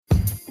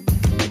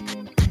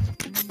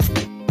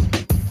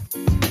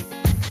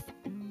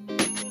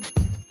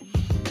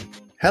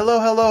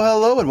Hello, hello,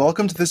 hello, and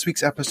welcome to this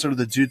week's episode of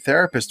The Dude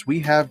Therapist. We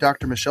have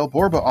Dr. Michele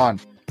Borba on,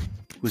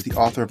 who is the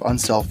author of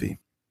Unselfish,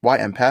 Why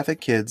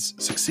Empathic Kids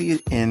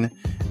Succeed in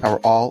Our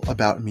All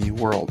About Me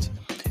World,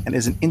 and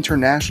is an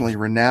internationally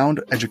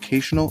renowned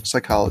educational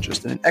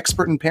psychologist and an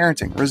expert in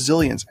parenting,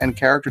 resilience, and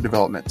character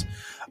development.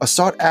 A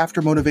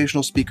sought-after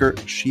motivational speaker,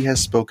 she has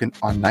spoken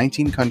on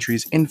 19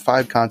 countries in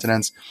 5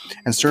 continents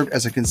and served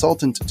as a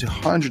consultant to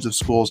hundreds of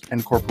schools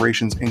and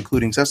corporations,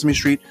 including Sesame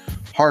Street,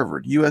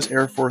 Harvard, U.S.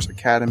 Air Force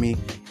Academy,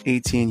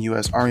 18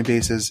 U.S. Army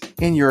bases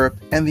in Europe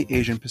and the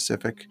Asian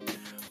Pacific,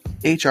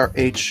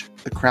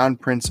 HRH, the Crown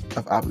Prince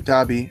of Abu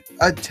Dhabi,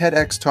 a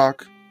TEDx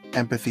talk,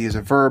 Empathy is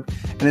a Verb,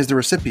 and is the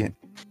recipient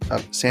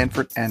of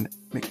Sanford and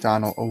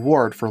McDonald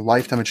Award for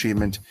Lifetime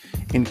Achievement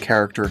in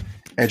Character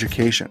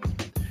Education.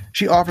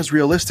 She offers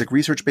realistic,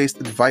 research-based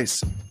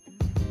advice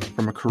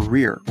from a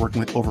career working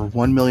with over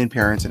 1 million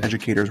parents and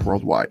educators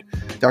worldwide.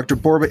 Dr.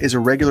 Borba is a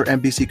regular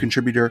NBC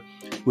contributor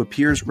who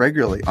appears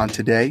regularly on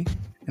Today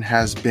and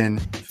has been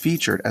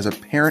featured as a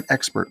parent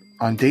expert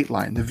on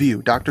Dateline, The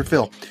View, Dr.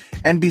 Phil,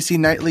 NBC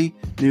Nightly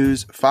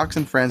News, Fox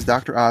and Friends,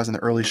 Dr. Oz, and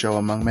The Early Show,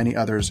 among many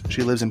others.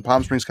 She lives in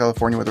Palm Springs,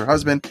 California with her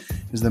husband,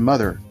 is the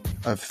mother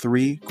of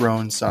 3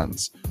 grown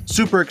sons.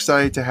 Super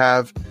excited to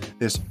have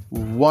this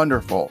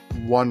wonderful,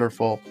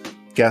 wonderful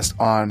guest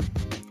on,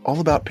 all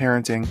about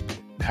parenting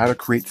and how to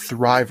create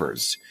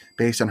thrivers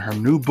based on her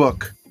new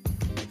book,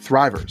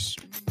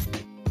 Thrivers.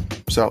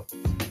 So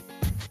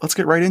let's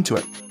get right into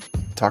it.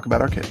 Talk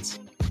about our kids.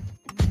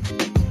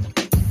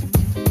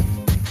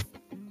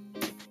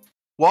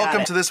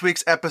 Welcome to this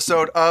week's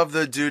episode of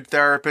The Dude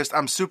Therapist.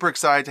 I'm super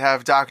excited to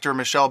have Dr.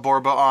 Michele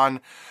Borba on,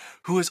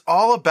 who is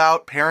all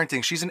about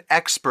parenting. She's an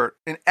expert.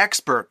 And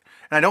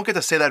I don't get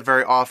to say that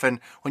very often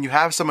when you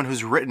have someone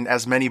who's written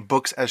as many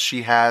books as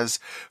she has,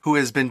 who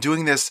has been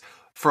doing this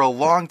for a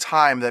long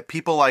time, that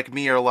people like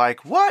me are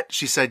like, what?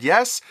 She said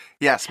yes.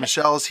 Yes,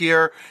 Michelle's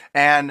here.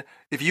 And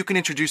if you can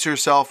introduce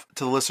yourself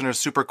to the listeners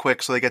super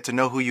quick so they get to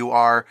know who you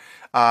are,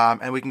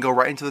 and we can go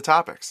right into the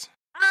topics.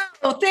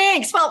 Oh,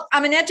 thanks. Well,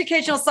 I'm an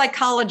educational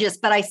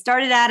psychologist, but I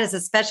started out as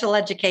a special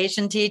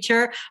education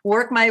teacher,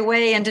 worked my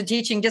way into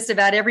teaching just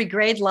about every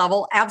grade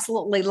level.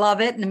 Absolutely love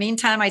it. In the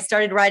meantime, I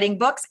started writing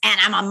books, and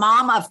I'm a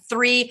mom of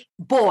 3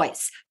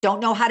 boys.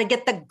 Don't know how to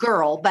get the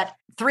girl, but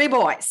 3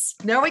 boys.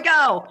 There we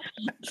go.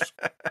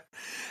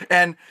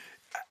 And,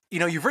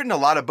 you've written a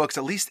lot of books,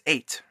 at least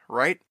 8,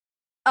 right?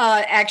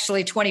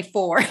 Actually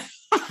 24.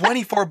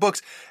 24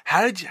 books.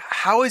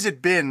 How has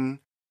it been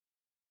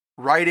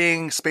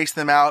writing, spacing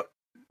them out,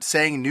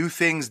 saying new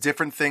things,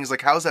 different things?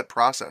 Like, how's that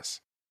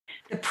process?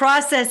 The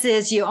process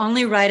is you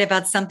only write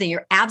about something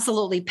you're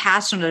absolutely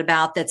passionate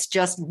about that's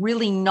just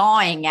really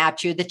gnawing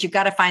at you that you've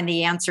got to find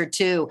the answer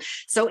to.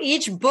 So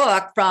each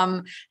book,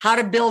 from how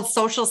to build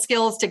social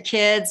skills to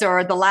kids,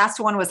 or the last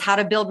one was how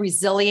to build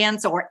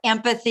resilience or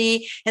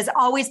empathy, has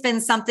always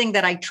been something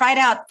that I tried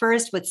out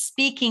first with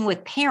speaking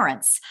with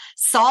parents,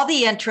 saw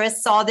the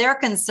interest, saw their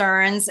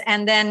concerns,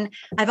 and then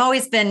I've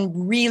always been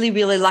really,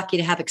 really lucky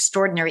to have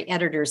extraordinary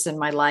editors in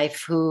my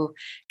life who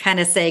kind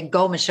of say,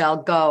 go, Michele,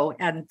 go.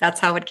 And that's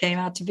how it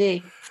came out to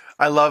be.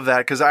 I love that,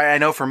 because I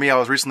know for me, I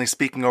was recently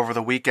speaking over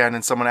the weekend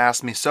and someone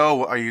asked me,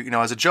 so are you,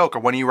 as a joke, or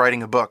when are you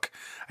writing a book?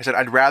 I said,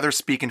 I'd rather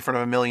speak in front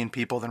of 1 million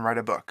people than write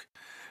a book.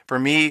 For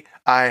me,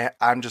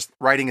 I'm just,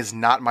 writing is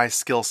not my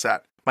skill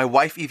set. My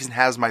wife even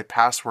has my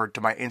password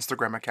to my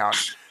Instagram account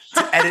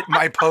to edit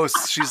my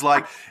posts. She's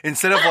like,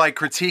 instead of like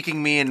critiquing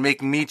me and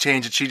making me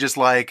change it, she just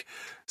like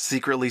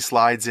secretly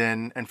slides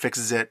in and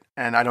fixes it,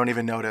 and I don't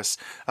even notice.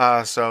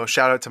 So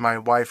shout out to my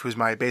wife, who's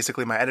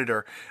basically my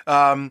editor.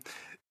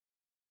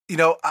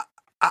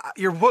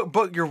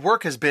 Your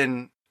work has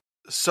been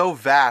so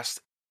vast,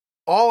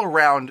 all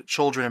around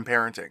children and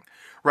parenting,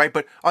 right?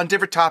 But on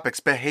different topics,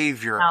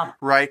 behavior,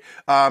 right?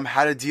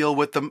 How to deal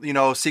with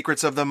the,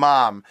 secrets of the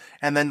mom.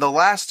 And then the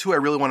last 2 I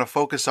really want to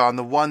focus on,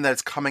 the one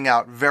that's coming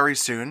out very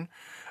soon.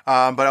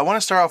 But I want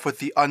to start off with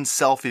the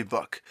Unselfish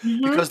book,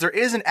 because there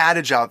is an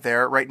adage out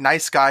there, right?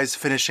 Nice guys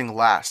finishing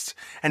last.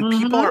 And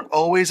people are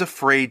always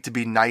afraid to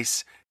be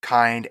nice,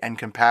 kind, and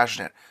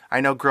compassionate.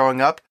 I know growing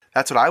up,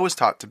 that's what I was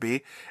taught to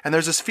be. And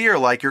there's this fear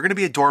like you're going to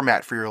be a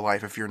doormat for your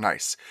life if you're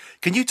nice.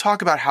 Can you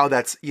talk about how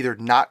that's either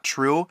not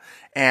true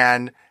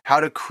and how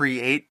to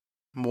create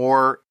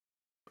more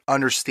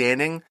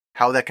understanding,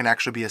 how that can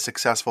actually be a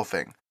successful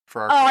thing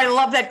for our kids? I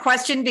love that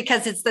question,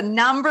 because it's the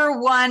number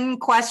one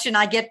question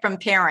I get from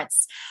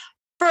parents.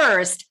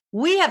 First,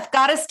 we have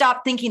got to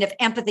stop thinking of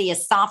empathy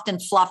as soft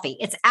and fluffy.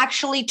 It's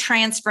actually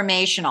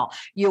transformational.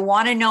 You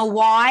want to know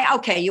why?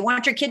 Okay, you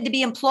want your kid to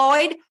be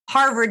employed?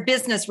 Harvard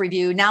Business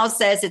Review now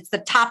says it's the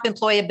top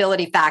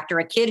employability factor.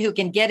 A kid who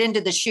can get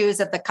into the shoes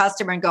of the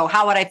customer and go,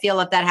 how would I feel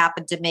if that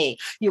happened to me?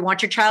 You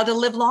want your child to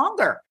live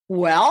longer.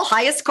 Well,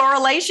 highest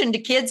correlation to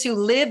kids who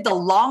live the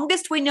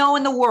longest we know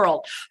in the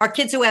world are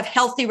kids who have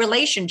healthy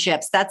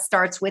relationships. That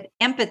starts with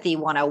empathy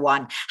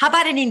 101. How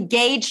about an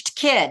engaged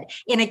kid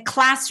in a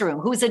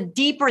classroom who's a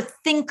deeper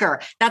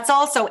thinker? That's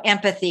also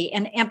empathy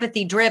and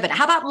empathy driven.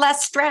 How about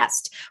less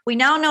stressed? We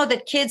now know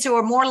that kids who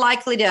are more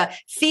likely to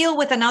feel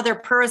with another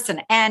person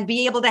and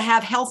be able to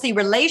have healthy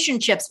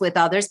relationships with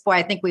others, boy,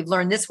 I think we've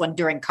learned this one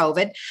during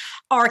COVID,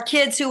 are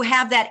kids who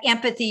have that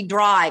empathy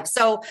drive.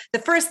 So the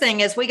first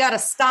thing is we got to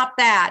stop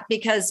that,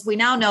 because we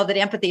now know that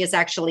empathy is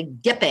actually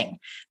dipping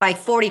by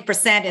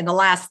 40% in the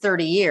last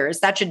 30 years.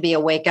 That should be a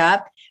wake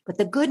up. But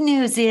the good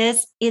news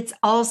is it's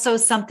also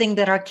something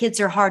that our kids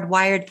are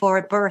hardwired for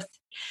at birth.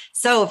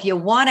 So if you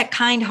want a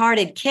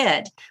kind-hearted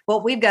kid,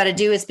 what we've got to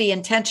do is be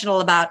intentional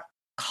about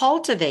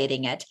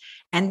cultivating it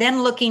and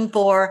then looking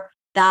for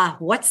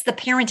what's the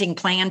parenting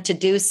plan to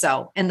do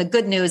so? And the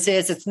good news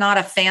is it's not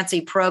a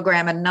fancy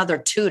program and another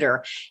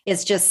tutor.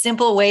 It's just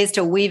simple ways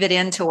to weave it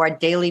into our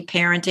daily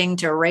parenting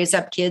to raise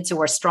up kids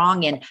who are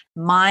strong in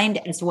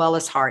mind as well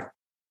as heart.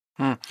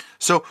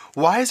 So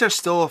why is there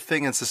still a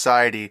thing in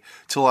society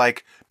to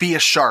be a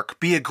shark,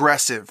 be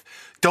aggressive,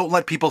 don't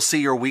let people see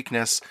your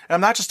weakness? And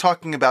I'm not just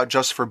talking about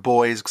just for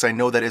boys, because I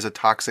know that is a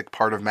toxic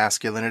part of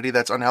masculinity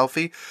that's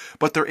unhealthy,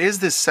 but there is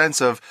this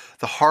sense of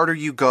the harder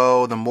you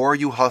go, the more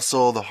you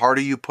hustle, the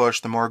harder you push,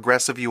 the more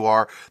aggressive you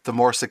are, the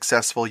more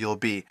successful you'll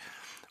be.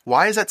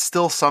 Why is that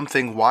still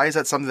something? Why is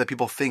that something that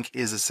people think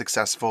is a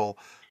successful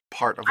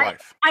part of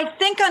life? I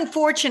think,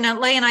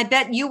 unfortunately, and I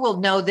bet you will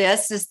know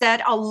this, is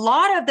that a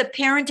lot of the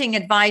parenting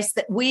advice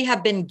that we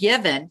have been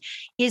given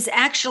is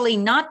actually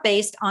not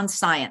based on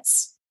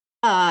science.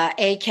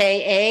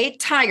 AKA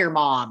Tiger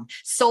Mom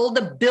sold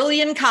 1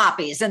 billion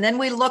copies. And then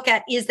we look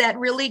at, is that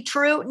really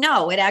true?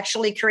 No, it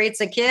actually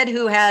creates a kid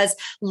who has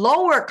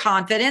lower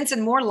confidence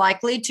and more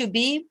likely to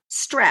be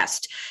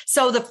stressed.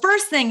 So the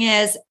first thing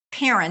is,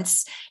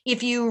 parents,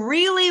 if you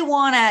really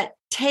want to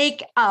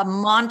take a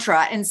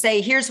mantra and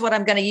say, here's what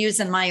I'm going to use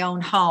in my own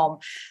home,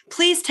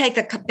 please take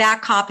a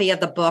back copy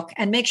of the book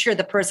and make sure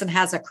the person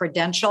has a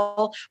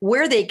credential.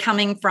 Where are they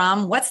coming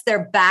from? What's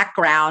their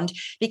background?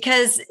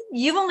 Because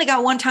you've only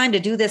got one time to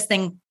do this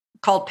thing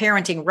called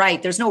parenting right.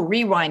 There's no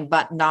rewind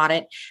button on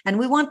it. And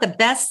we want the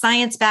best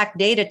science-backed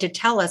data to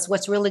tell us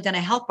what's really going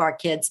to help our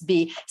kids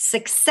be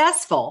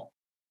successful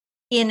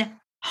in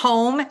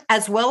home,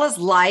 as well as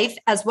life,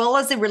 as well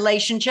as the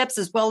relationships,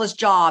 as well as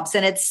jobs.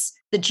 And it's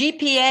the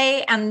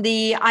GPA and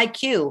the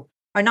IQ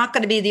are not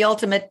going to be the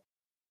ultimate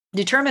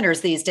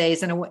determiners these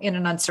days in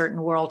an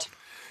uncertain world.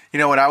 You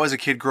know, when I was a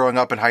kid growing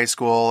up in high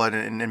school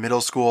and in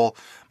middle school,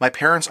 my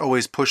parents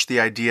always pushed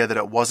the idea that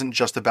it wasn't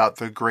just about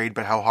the grade,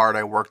 but how hard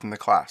I worked in the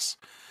class.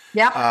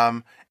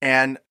 Yeah.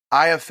 And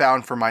I have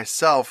found for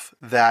myself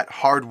that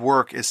hard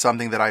work is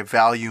something that I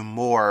value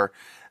more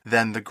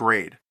than the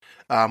grade.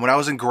 When I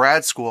was in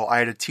grad school, I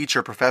had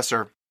a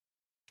professor,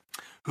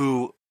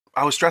 who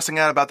I was stressing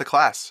out about the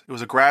class. It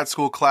was a grad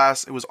school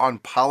class. It was on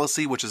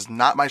policy, which is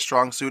not my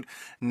strong suit.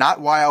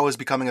 Not why I was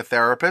becoming a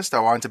therapist.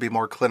 I wanted to be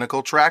more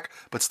clinical track,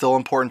 but still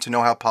important to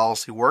know how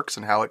policy works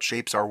and how it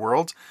shapes our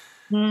world.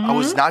 I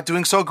was not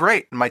doing so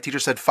great. And my teacher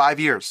said 5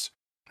 years.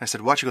 I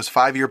said, what? She goes,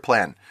 5-year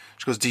plan.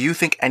 She goes, do you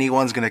think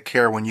anyone's going to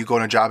care when you go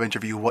in a job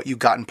interview what you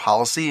got in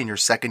policy in your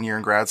second year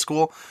in grad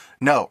school?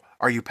 No.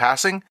 Are you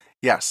passing?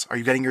 Yes. Are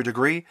you getting your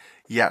degree?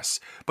 Yes.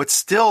 But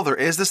still, there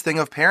is this thing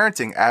of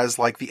parenting as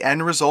the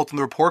end result in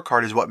the report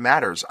card is what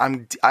matters.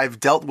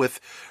 I've dealt with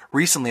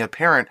recently a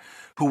parent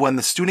who, when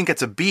the student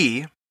gets a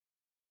B,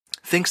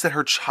 thinks that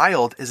her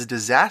child is a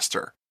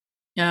disaster.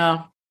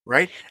 Yeah.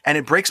 Right? And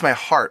it breaks my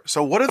heart.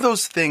 So what are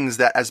those things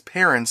that as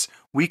parents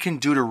we can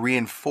do to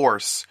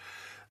reinforce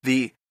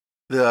the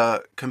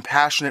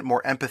compassionate,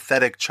 more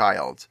empathetic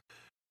child?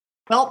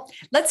 Well,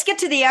 let's get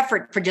to the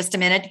effort for just a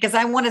minute, because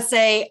I want to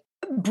say,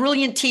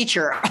 brilliant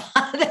teacher.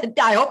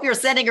 I hope you're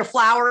sending her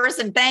flowers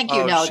and thank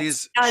you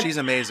notes. She's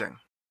amazing.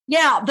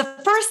 Yeah. The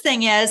first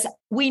thing is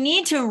we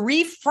need to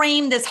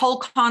reframe this whole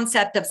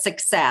concept of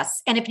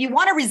success. And if you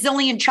want a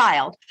resilient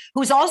child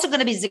who's also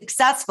going to be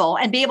successful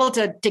and be able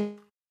to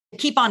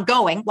keep on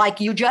going like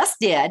you just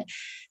did,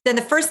 then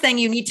the first thing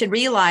you need to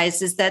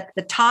realize is that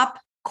the top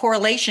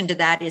correlation to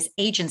that is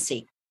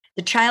agency.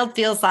 The child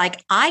feels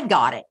like I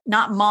got it,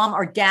 not mom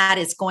or dad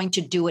is going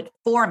to do it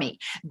for me.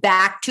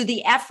 Back to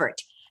the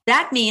effort.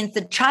 That means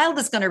the child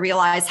is going to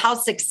realize how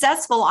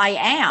successful I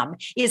am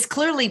is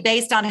clearly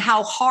based on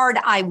how hard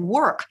I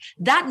work.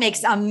 That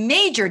makes a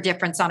major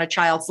difference on a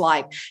child's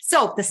life.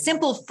 So the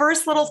simple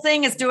first little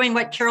thing is doing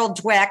what Carol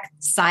Dweck,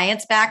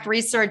 science-backed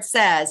research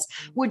says.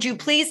 Would you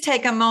please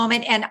take a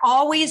moment and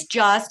always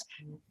just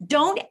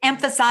don't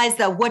emphasize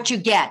what you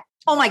get.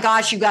 Oh my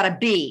gosh, you got a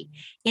B.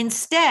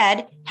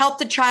 Instead, help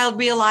the child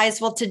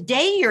realize, well,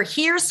 today you're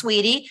here,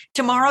 sweetie.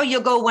 Tomorrow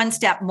you'll go one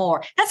step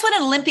more. That's what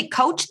an Olympic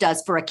coach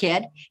does for a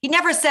kid. He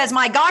never says,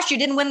 my gosh, you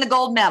didn't win the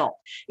gold medal.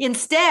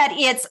 Instead,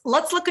 it's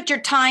let's look at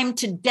your time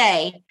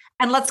today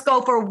and let's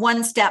go for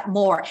one step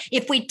more.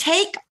 If we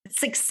take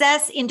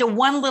success into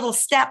one little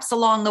steps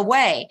along the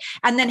way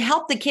and then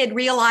help the kid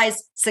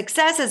realize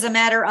success is a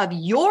matter of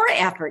your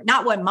effort,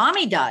 not what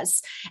mommy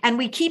does. And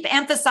we keep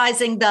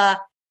emphasizing the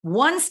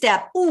one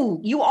step. Ooh,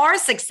 you are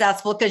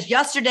successful because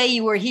yesterday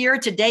you were here.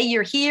 Today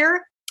you're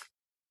here.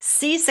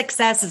 See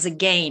success as a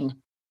gain.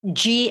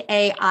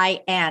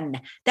 GAIN.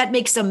 That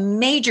makes a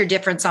major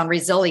difference on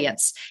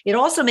resilience. It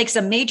also makes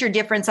a major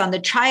difference on the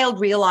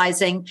child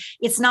realizing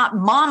it's not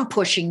mom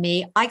pushing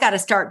me. I got to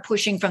start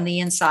pushing from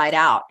the inside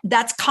out.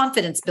 That's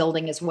confidence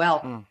building as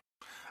well.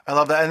 I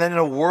love that. And then in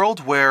a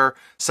world where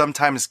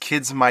sometimes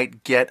kids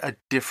might get a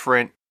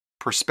different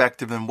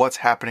perspective than what's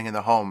happening in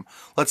the home,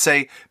 let's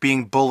say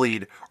being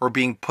bullied or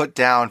being put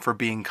down for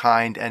being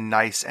kind and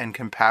nice and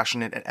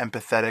compassionate and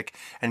empathetic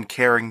and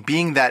caring,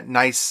 being that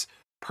nice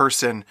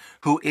person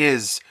who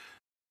is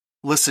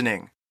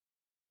listening,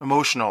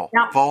 emotional,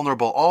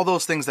 vulnerable, all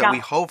those things that we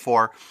hope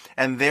for,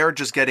 and they're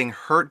just getting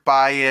hurt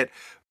by it,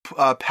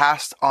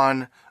 passed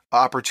on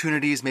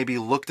opportunities, maybe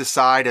looked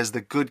aside as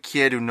the good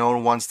kid who no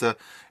one wants to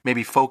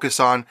maybe focus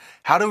on.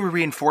 How do we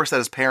reinforce that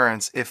as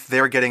parents if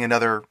they're getting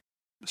another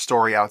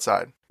story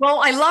outside?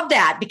 Well, I love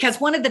that, because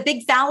one of the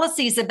big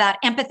fallacies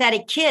about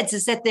empathetic kids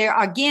is that they,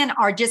 again,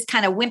 are just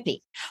kind of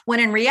wimpy,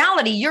 when in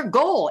reality, your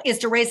goal is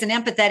to raise an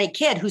empathetic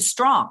kid who's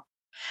strong.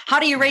 How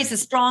do you raise a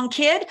strong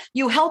kid?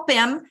 You help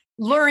him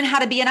learn how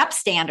to be an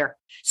upstander.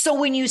 So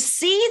when you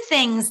see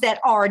things that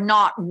are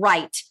not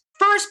right,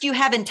 first, you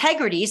have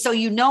integrity. So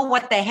you know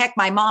what the heck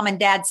my mom and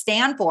dad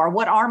stand for.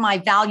 What are my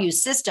value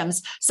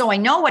systems? So I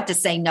know what to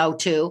say no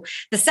to.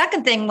 The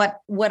second thing,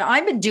 what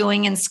I've been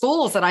doing in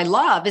schools that I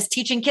love is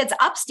teaching kids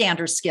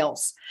upstander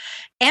skills.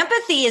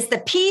 Empathy is the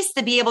piece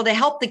to be able to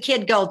help the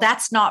kid go,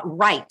 that's not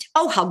right.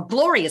 Oh, how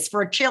glorious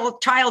for a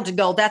child to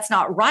go, that's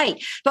not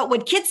right. But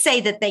what kids say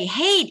that they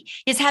hate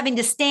is having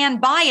to stand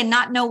by and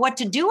not know what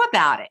to do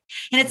about it.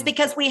 And it's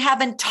because we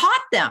haven't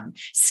taught them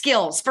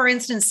skills. For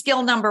instance,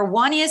 skill number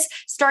one is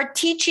start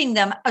teaching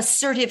them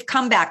assertive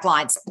comeback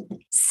lines.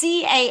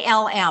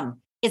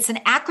 CALM. It's an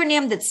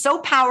acronym that's so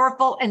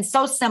powerful and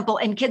so simple.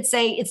 And kids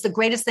say it's the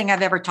greatest thing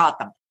I've ever taught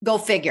them. Go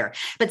figure.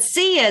 But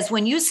C is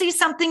when you see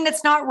something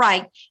that's not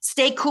right,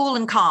 stay cool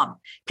and calm.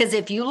 Because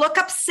if you look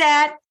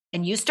upset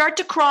and you start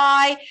to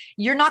cry,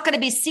 you're not going to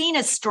be seen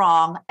as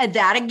strong. And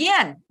that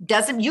again,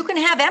 you can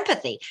have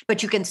empathy,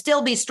 but you can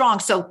still be strong.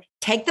 So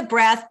take the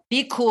breath,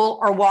 be cool,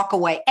 or walk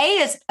away. A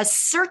is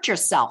assert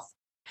yourself.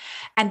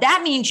 And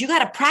that means you got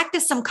to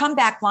practice some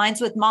comeback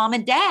lines with mom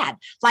and dad,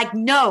 like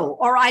no,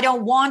 or I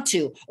don't want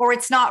to, or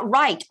it's not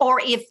right. Or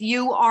if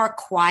you are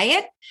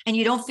quiet and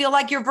you don't feel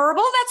like you're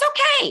verbal, that's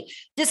okay.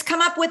 Just come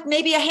up with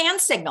maybe a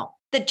hand signal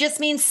that just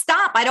means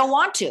stop. I don't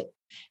want to.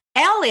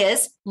 L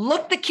is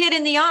look the kid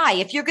in the eye.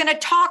 If you're going to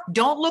talk,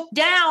 don't look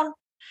down.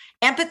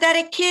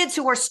 Empathetic kids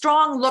who are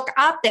strong look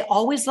up. They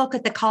always look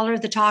at the color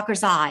of the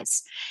talker's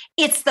eyes.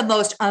 It's the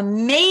most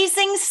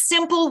amazing,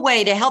 simple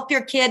way to help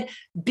your kid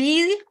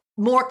be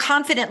more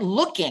confident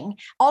looking,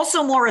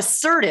 also more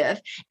assertive,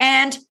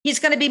 and he's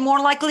going to be more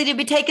likely to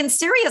be taken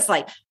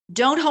seriously.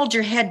 Don't hold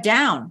your head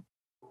down.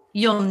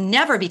 You'll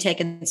never be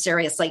taken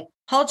seriously.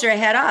 Hold your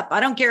head up.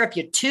 I don't care if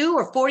you're 2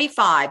 or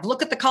 45.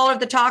 Look at the color of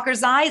the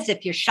talker's eyes.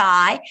 If you're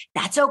shy,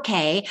 that's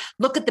okay.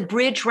 Look at the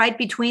bridge right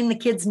between the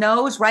kid's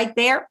nose right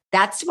there.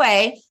 That's the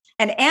way.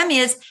 And M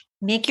is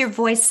make your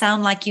voice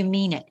sound like you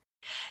mean it.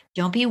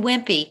 Don't be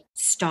wimpy.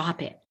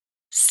 Stop it.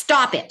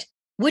 Stop it.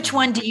 Which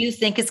one do you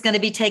think is going to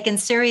be taken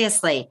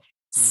seriously?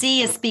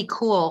 C is be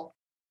cool.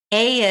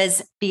 A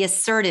is be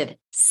assertive.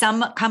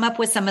 Come up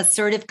with some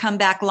assertive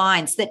comeback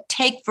lines that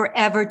take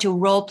forever to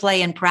role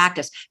play and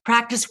practice.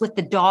 Practice with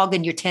the dog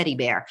and your teddy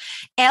bear.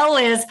 L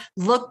is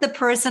look the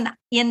person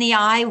in the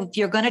eye if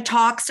you're going to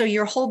talk, so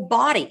your whole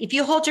body. If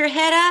you hold your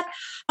head up,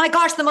 my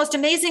gosh, the most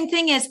amazing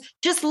thing is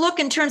just look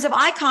in terms of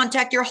eye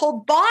contact. Your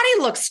whole body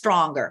looks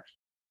stronger.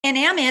 And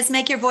M is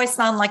make your voice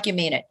sound like you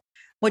mean it.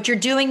 What you're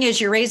doing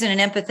is you're raising an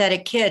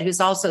empathetic kid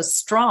who's also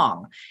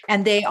strong,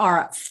 and they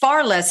are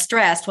far less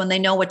stressed when they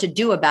know what to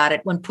do about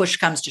it when push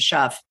comes to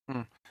shove.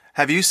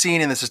 Have you seen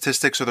in the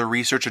statistics or the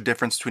research a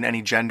difference between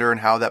any gender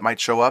and how that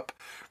might show up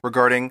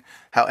regarding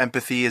how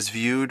empathy is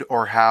viewed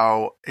or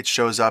how it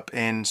shows up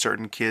in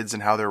certain kids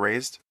and how they're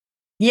raised?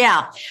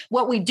 Yeah.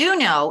 What we do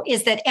know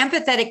is that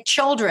empathetic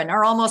children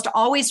are almost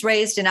always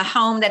raised in a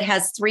home that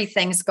has 3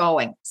 things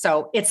going.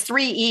 So it's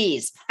 3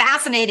 E's.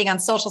 Fascinating on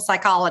social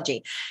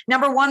psychology.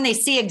 Number 1, they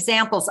see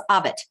examples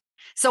of it.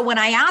 So when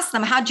I ask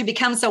them, how'd you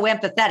become so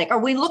empathetic? Or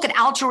we look at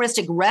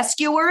altruistic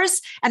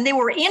rescuers, and they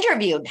were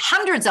interviewed,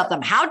 hundreds of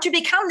them. How'd you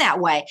become that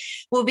way?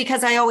 Well,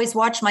 because I always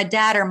watched my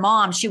dad or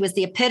mom. She was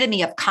the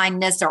epitome of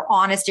kindness or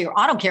honesty, or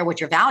I don't care what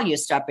your value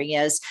stuffing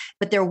is,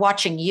 but they're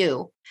watching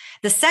you.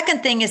 The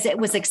second thing is it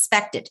was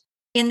expected.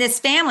 In this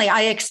family,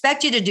 I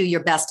expect you to do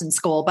your best in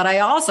school, but I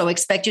also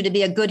expect you to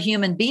be a good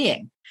human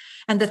being.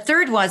 And the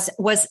third was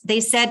they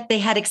said they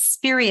had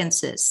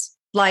experiences.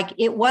 Like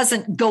it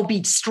wasn't go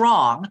be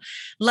strong.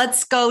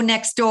 Let's go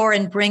next door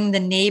and bring the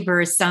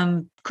neighbor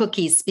some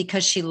cookies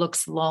because she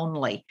looks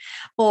lonely.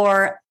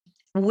 Or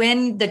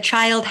when the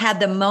child had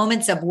the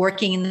moments of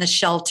working in the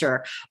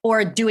shelter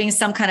or doing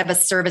some kind of a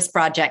service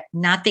project,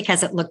 not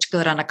because it looked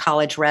good on a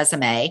college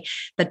resume,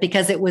 but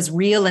because it was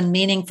real and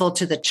meaningful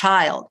to the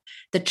child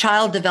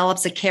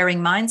develops a caring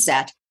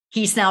mindset.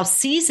 He now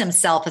sees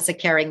himself as a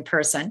caring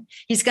person.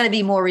 He's going to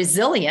be more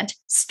resilient,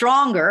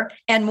 stronger,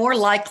 and more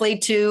likely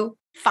to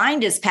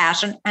find his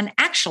passion. And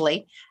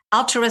actually,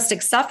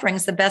 altruistic suffering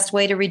is the best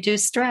way to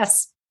reduce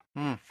stress.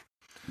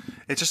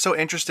 It's just so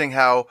interesting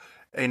how,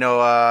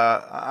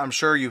 I'm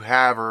sure you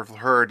have or have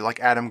heard like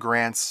Adam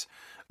Grant's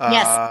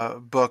Yes.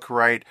 book,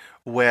 right?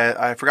 Where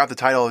I forgot the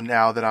title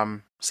now that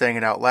I'm saying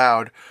it out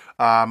loud,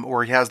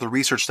 where he has the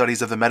research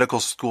studies of the medical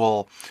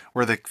school,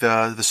 where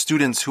the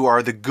students who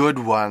are the good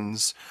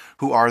ones,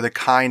 who are the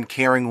kind,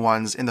 caring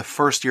ones in the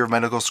first year of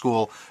medical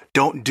school,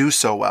 don't do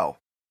so well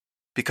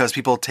because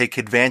people take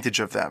advantage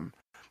of them.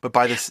 But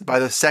by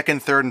the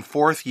second, third, and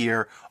fourth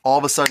year, all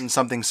of a sudden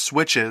something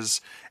switches,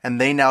 and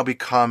they now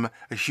become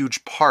a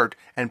huge part,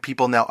 and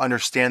people now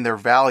understand their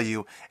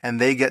value, and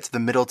they get to the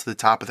middle to the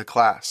top of the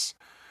class,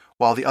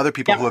 while the other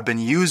people who have been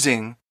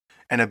using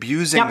and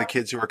abusing the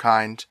kids who are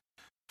kind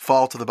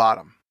fall to the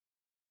bottom.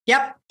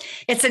 Yep.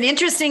 It's an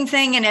interesting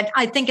thing. And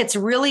I think it's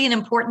really an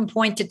important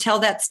point to tell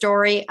that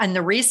story and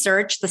the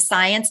research, the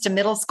science to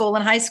middle school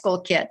and high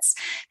school kids,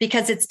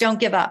 because it's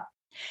don't give up.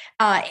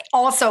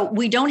 Also,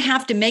 we don't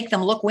have to make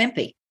them look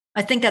wimpy.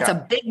 I think that's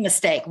a big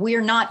mistake. We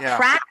are not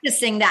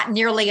practicing that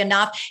nearly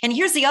enough. And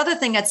here's the other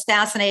thing that's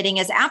fascinating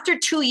is after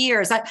 2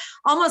 years,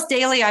 almost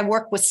daily, I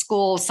work with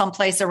schools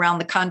someplace around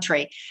the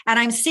country, and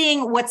I'm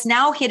seeing what's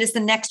now hit is the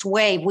next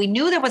wave. We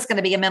knew there was going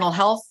to be a mental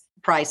health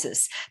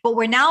crisis, but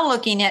we're now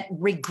looking at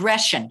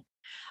regression.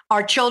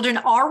 Our children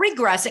are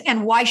regressing,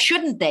 and why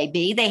shouldn't they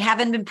be? They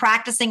haven't been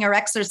practicing or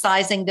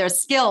exercising their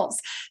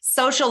skills.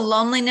 Social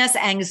loneliness,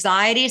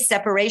 anxiety,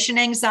 separation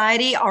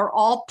anxiety are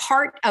all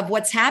part of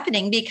what's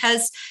happening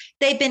because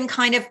they've been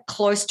kind of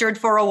cloistered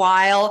for a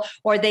while,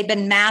 or they've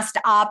been masked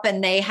up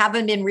and they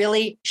haven't been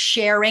really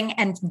sharing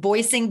and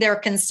voicing their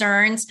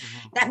concerns.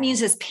 That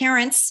means as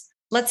parents,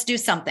 let's do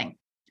something.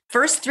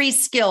 First 3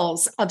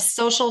 skills of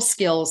social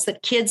skills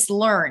that kids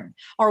learn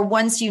are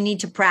ones you need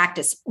to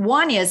practice.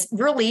 One is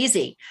real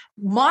easy.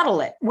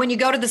 Model it. When you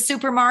go to the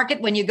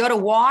supermarket, when you go to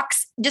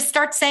walks, just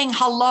start saying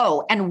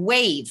hello and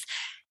wave.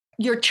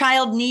 Your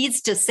child needs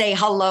to say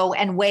hello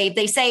and wave.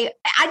 They say,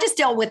 I just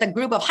dealt with a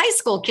group of high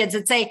school kids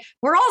that say,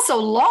 we're all so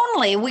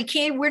lonely.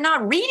 We're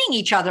not reading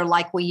each other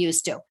like we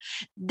used to.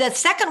 The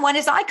second one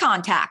is eye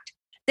contact.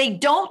 They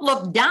don't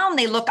look down,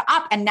 they look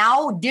up. And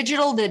now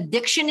digital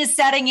addiction is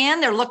setting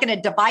in. They're looking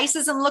at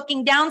devices and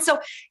looking down. So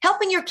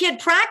helping your kid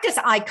practice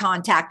eye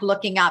contact,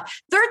 looking up.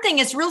 Third thing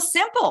is real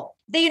simple.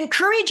 They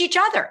encourage each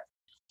other.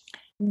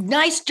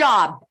 Nice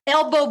job.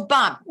 Elbow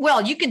bump.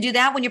 Well, you can do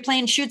that when you're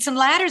playing Chutes and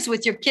Ladders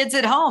with your kids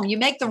at home. You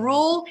make the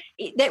rule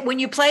that when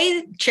you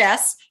play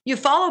chess, you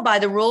follow by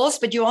the rules,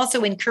 but you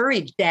also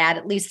encourage dad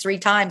at least 3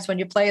 times when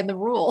you're playing the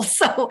rules.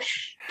 So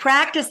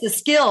practice the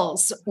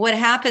skills. What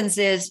happens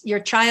is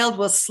your child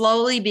will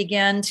slowly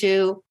begin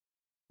to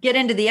get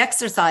into the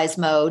exercise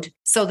mode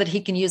so that he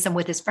can use them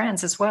with his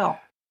friends as well.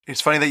 It's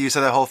funny that you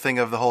said that whole thing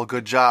of the whole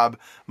good job.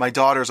 My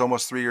daughter's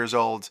almost 3 years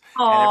old,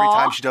 Aww. And every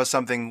time she does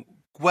something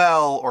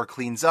well or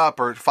cleans up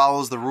or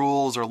follows the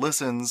rules or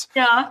listens,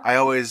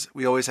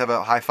 we always have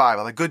a high five.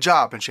 I'm like, good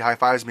job. And she high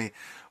fives me.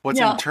 What's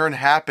in turn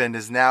happened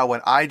is now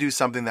when I do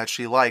something that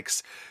she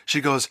likes,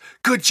 she goes,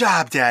 good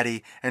job,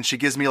 daddy. And she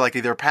gives me like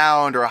either a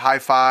pound or a high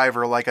five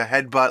or like a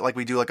headbutt, like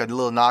we do like a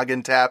little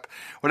noggin tap,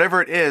 whatever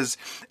it is.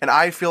 And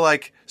I feel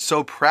like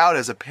so proud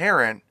as a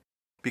parent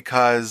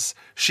because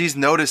she's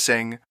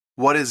noticing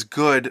what is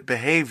good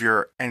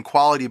behavior and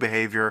quality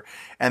behavior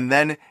and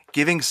then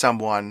giving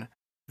someone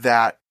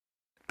that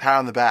pat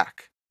on the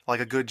back, like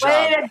a good job.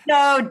 Way to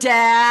go,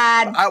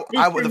 Dad.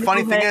 The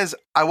funny thing is,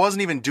 I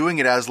wasn't even doing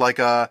it as like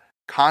a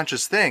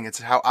conscious thing. It's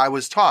how I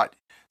was taught.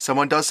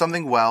 Someone does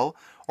something well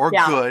or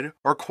good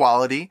or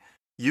quality,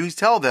 you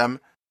tell them,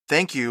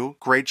 thank you,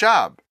 great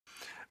job.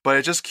 But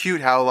it's just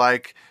cute how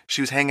like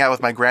she was hanging out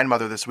with my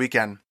grandmother this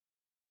weekend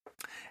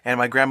and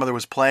my grandmother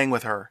was playing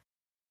with her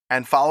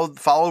and followed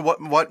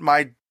what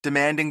my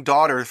demanding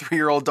daughter,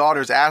 3-year-old daughter,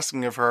 is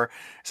asking of her.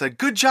 Said,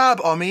 good job,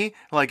 Ummi. And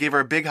like gave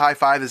her a big high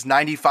five. This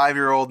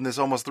 95-year-old and this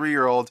almost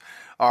 3-year-old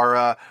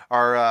are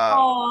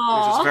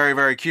which is very,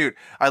 very cute.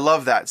 I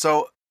love that.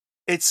 So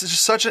it's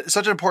just such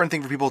an important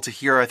thing for people to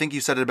hear. I think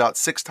you said it about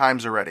 6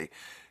 times already.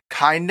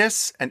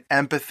 Kindness and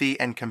empathy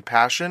and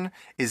compassion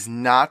is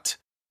not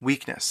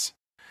weakness.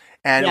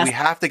 And we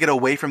have to get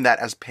away from that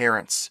as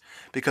parents,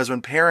 because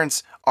when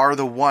parents are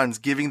the ones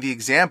giving the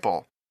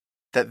example,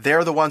 that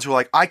they're the ones who are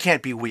like, I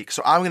can't be weak.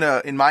 So I'm going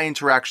to, in my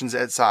interactions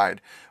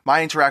outside,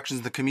 my interactions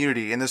in the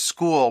community, in the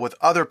school, with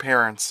other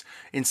parents,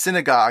 in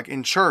synagogue,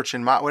 in church,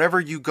 in whatever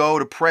you go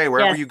to pray,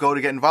 wherever you go to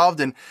get involved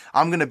in,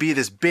 I'm going to be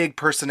this big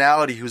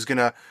personality who's going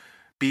to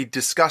be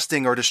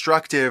disgusting or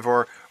destructive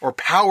or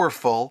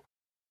powerful.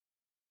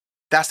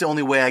 That's the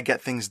only way I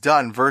get things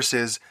done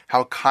versus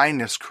how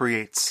kindness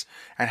creates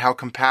and how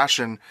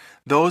compassion,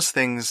 those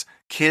things,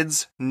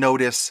 kids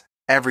notice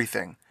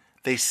everything.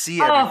 They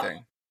see Oh,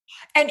 everything.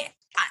 and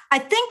I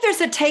think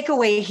there's a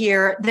takeaway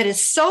here that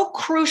is so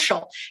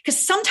crucial,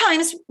 because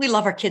sometimes we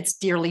love our kids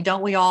dearly,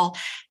 don't we all?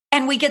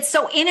 And we get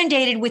so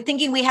inundated with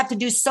thinking we have to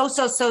do so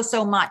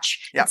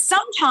much. Yeah. And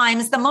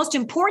sometimes the most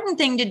important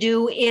thing to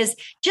do is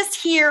just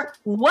hear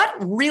what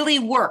really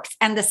works.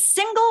 And the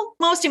single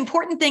most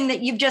important thing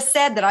that you've just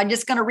said that I'm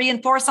just going to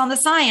reinforce on the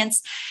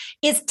science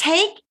is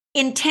take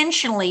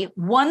intentionally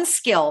one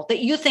skill that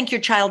you think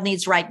your child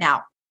needs right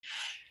now.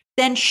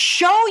 Then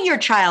show your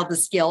child the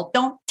skill.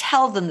 Don't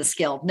tell them the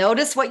skill.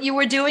 Notice what you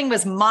were doing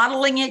was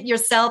modeling it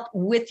yourself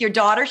with your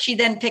daughter. She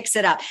then picks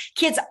it up.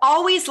 Kids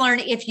always learn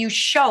if you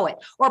show it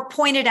or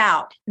point it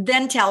out,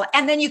 then tell it.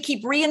 And then you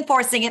keep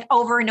reinforcing it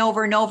over and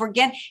over and over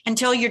again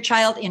until your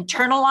child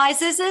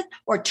internalizes it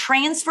or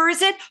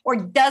transfers it or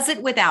does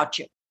it without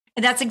you.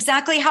 And that's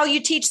exactly how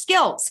you teach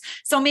skills.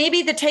 So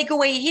maybe the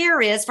takeaway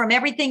here is from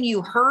everything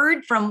you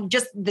heard from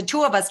just the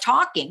two of us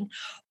talking,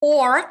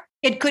 or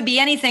it could be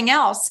anything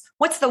else.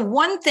 What's the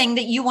one thing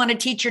that you want to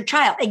teach your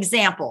child?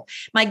 Example,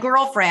 my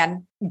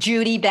girlfriend,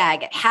 Judy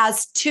Baggett,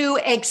 has two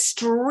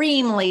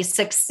extremely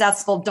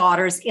successful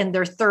daughters in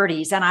their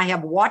 30s, and I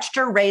have watched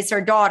her raise her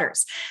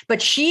daughters.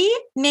 But she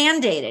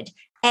mandated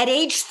at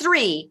age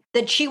 3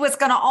 that she was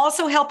going to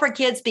also help her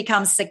kids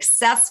become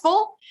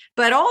successful,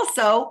 but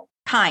also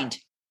kind.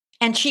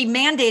 And she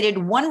mandated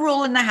one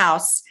rule in the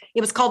house. It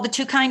was called the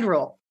 2 kind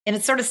rule. And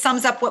it sort of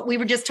sums up what we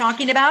were just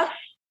talking about.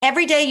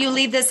 Every day you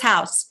leave this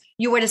house,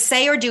 you were to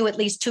say or do at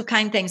least 2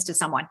 kind things to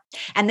someone.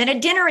 And then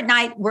at dinner at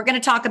night, we're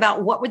going to talk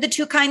about what were the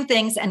 2 kind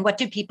things and what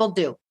do people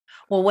do.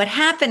 Well, what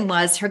happened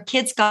was her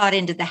kids got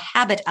into the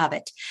habit of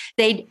it.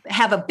 They'd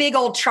have a big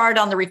old chart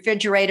on the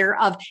refrigerator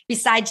of,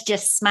 besides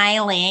just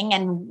smiling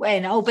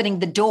and opening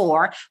the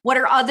door, what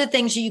are other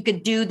things you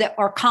could do that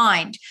are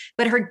kind?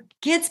 But her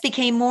kids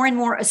became more and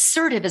more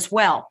assertive as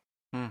well.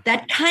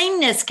 That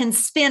kindness can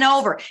spin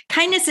over.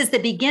 Kindness is the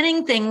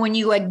beginning thing when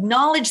you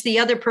acknowledge the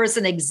other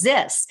person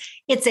exists.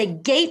 It's a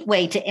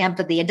gateway to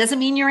empathy. It doesn't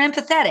mean you're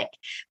empathetic,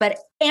 but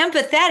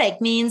empathetic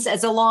means,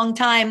 as a long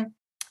time,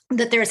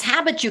 that there's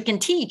habits you can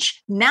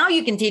teach. Now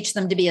you can teach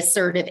them to be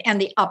assertive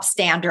and the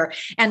upstander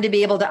and to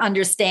be able to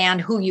understand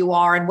who you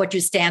are and what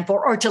you stand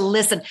for, or to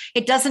listen.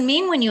 It doesn't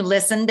mean when you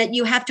listen that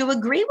you have to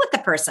agree with the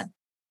person.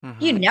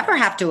 Mm-hmm. You never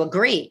have to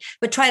agree,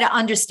 but try to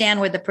understand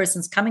where the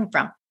person's coming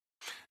from.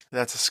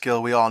 That's a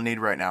skill we all need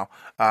right now.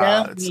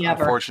 It's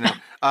never. Unfortunate.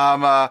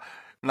 I'm not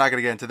going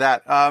to get into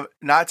that.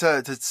 Not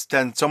to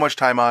spend so much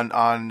time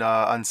on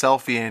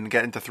Unselfish and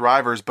get into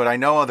Thrivers, but I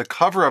know the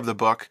cover of the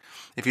book,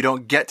 if you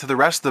don't get to the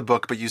rest of the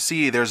book, but you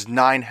see there's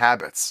 9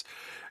 habits.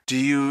 Do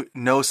you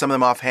know some of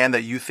them offhand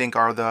that you think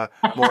are the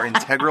more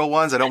integral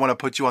ones? I don't want to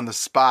put you on the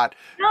spot.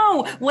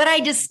 No, what I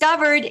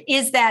discovered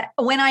is that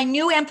when I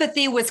knew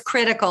empathy was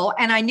critical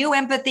and I knew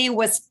empathy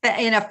was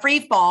in a free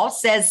fall,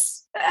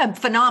 says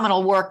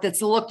phenomenal work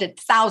that's looked at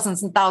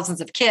thousands and thousands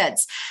of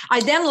kids.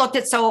 I then looked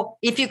at, so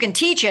if you can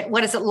teach it,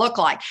 what does it look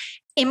like?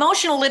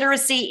 Emotional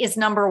literacy is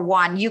number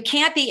 1. You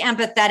can't be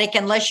empathetic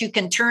unless you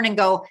can turn and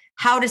go,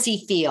 how does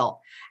he feel?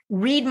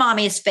 Read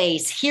mommy's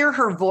face, hear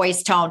her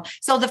voice tone.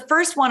 So the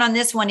first one on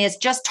this one is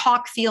just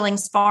talk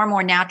feelings far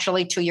more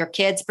naturally to your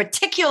kids,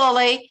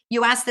 particularly,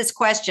 you asked this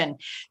question,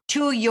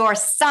 to your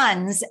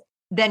sons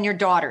than your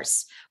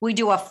daughters. We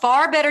do a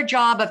far better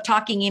job of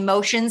talking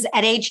emotions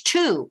at age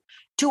 2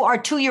 to our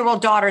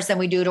 2-year-old daughters than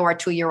we do to our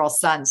 2-year-old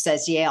sons,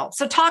 says Yale.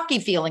 So talk your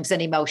feelings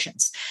and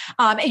emotions.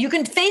 You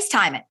can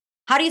FaceTime it.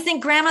 How do you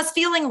think grandma's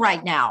feeling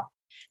right now?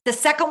 The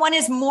second one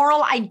is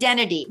moral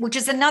identity, which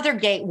is another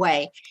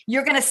gateway.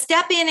 You're going to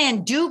step in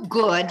and do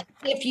good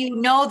if you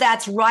know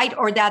that's right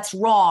or that's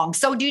wrong.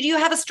 So do you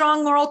have a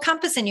strong moral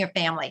compass in your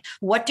family?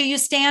 What do you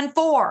stand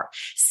for?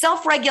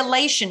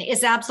 Self-regulation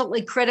is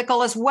absolutely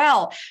critical as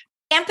well.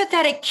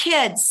 Empathetic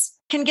kids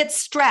can get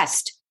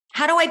stressed.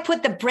 How do I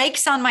put the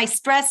brakes on my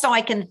stress so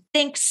I can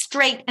think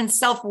straight and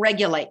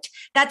self-regulate?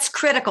 That's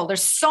critical.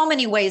 There's so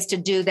many ways to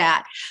do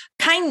that.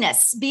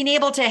 Kindness, being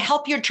able to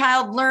help your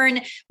child learn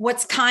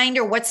what's kind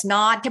or what's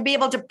not, to be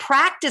able to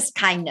practice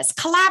kindness.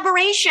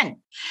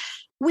 Collaboration.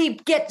 We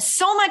get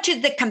so much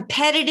of the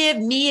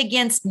competitive me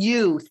against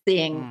you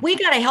thing. We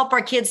got to help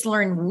our kids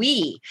learn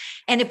we.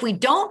 And if we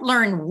don't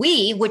learn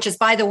we, which is,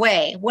 by the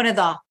way, one of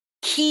the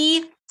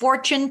key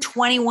Fortune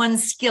 21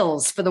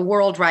 skills for the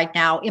world right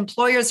now.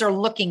 Employers are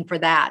looking for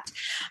that.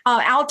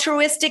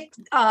 Altruistic,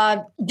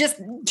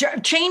 just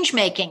change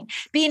making,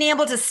 being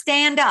able to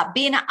stand up,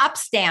 being an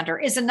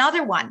upstander is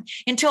another one,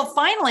 until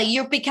finally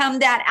you become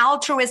that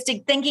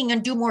altruistic thinking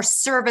and do more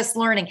service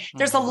learning.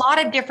 There's a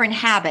lot of different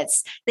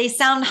habits. They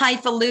sound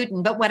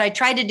highfalutin, but what I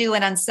try to do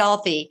in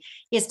Unselfish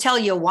is tell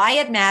you why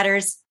it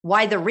matters,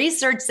 why the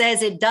research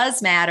says it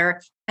does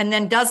matter, and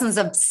then dozens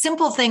of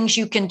simple things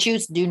you can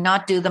choose. Do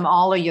not do them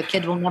all, or your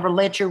kid will never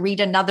let you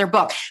read another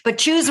book. But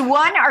choose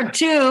 1 or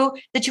 2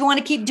 that you want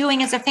to keep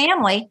doing as a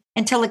family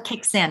until it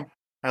kicks in.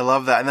 I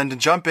love that. And then to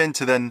jump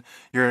into then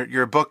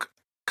your book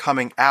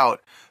coming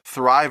out,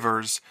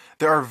 Thrivers,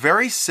 there are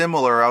very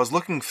similar. I was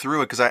looking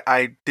through it because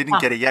I didn't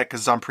get it yet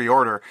because it's on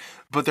pre-order,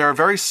 but there are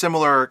very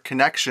similar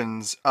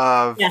connections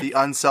of the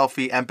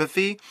unselfie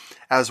empathy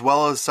as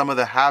well as some of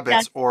the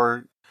habits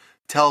or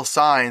tell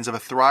signs of a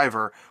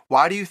thriver.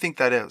 Why do you think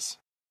that is?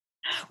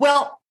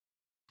 Well,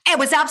 it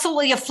was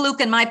absolutely a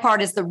fluke in my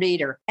part as the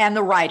reader and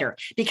the writer,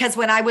 because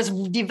when I was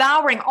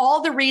devouring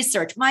all the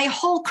research, my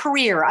whole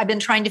career, I've been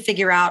trying to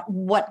figure out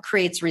what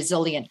creates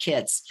resilient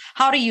kids.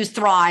 How do you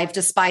thrive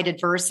despite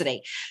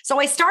adversity? So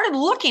I started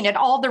looking at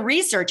all the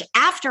research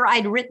after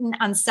I'd written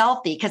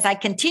Unselfish, because I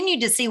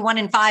continued to see 1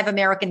 in 5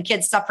 American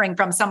kids suffering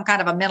from some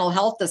kind of a mental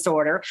health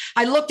disorder.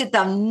 I looked at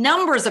the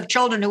numbers of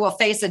children who will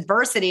face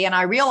adversity, and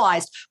I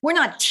realized we're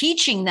not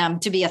teaching them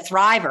to be a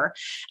thriver.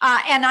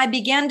 And I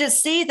began to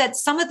see that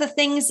some of the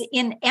things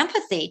in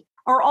empathy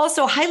are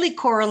also highly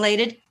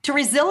correlated to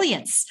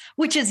resilience,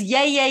 which is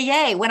yay, yay,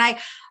 yay. When I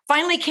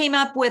finally came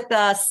up with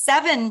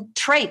 7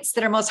 traits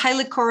that are most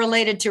highly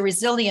correlated to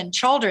resilient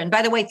children.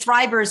 By the way,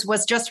 Thrivers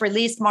was just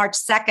released March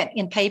 2nd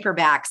in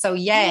paperback. So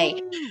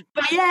yay.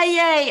 But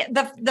yay.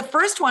 The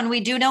first one we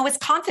do know is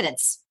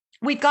confidence.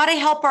 We've got to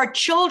help our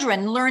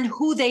children learn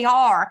who they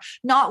are,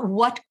 not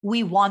what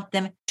we want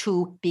them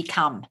to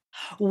become.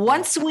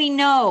 Once we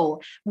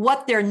know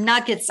what their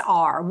nuggets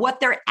are,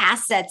 what their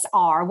assets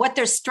are, what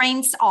their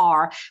strengths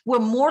are, we're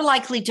more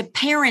likely to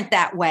parent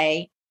that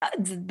way.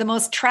 The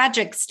most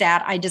tragic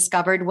stat I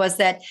discovered was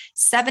that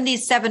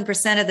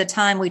 77% of the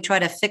time we try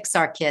to fix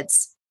our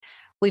kids,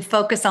 we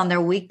focus on their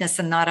weakness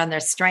and not on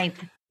their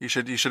strength. You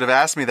should have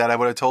asked me that. I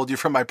would have told you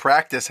from my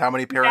practice how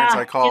many parents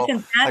I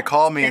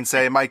call me and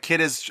say, my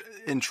kid is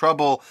in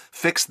trouble,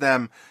 fix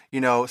them,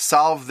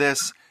 solve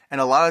this.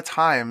 And a lot of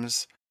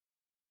times,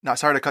 not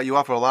sorry to cut you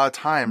off, but a lot of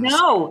times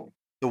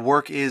the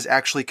work is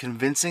actually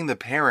convincing the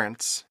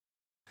parents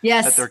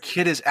that their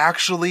kid is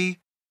actually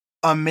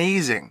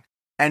amazing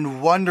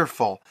and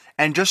wonderful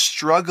and just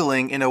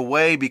struggling in a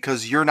way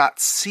because you're not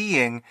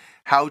seeing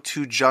how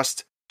to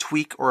just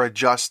tweak or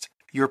adjust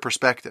your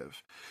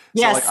perspective.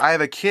 Yes. So I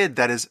have a kid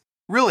that is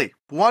really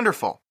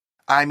wonderful.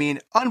 I mean,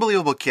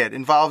 unbelievable kid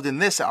involved in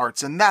this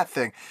arts and that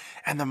thing.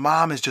 And the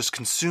mom is just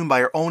consumed by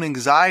her own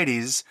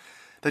anxieties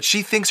that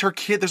she thinks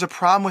there's a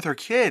problem with her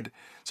kid.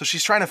 So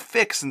she's trying to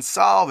fix and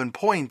solve and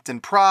point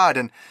and prod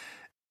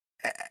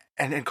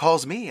and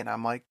calls me. And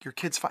I'm like, your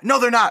kid's fine. No,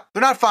 they're not.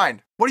 They're not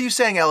fine. What are you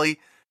saying, Ellie?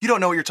 You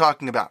don't know what you're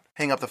talking about.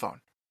 Hang up the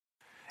phone.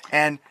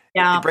 And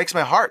it breaks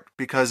my heart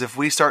because if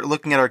we start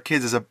looking at our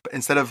kids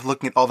instead of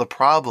looking at all the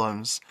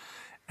problems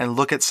and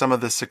look at some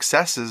of the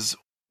successes,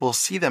 we'll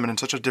see them in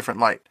such a different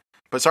light.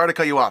 But sorry to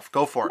cut you off.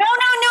 Go for it. No.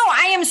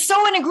 I am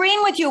so in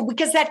agreement with you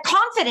because that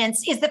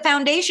confidence is the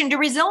foundation to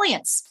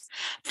resilience.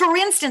 For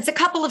instance, a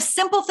couple of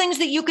simple things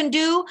that you can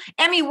do.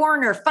 Emmy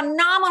Werner,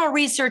 phenomenal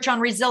research on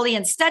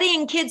resilience,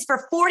 studying kids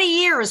for 40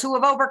 years who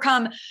have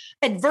overcome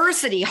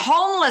adversity,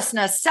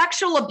 homelessness,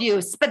 sexual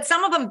abuse, but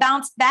some of them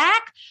bounced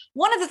back.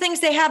 One of the things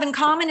they have in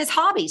common is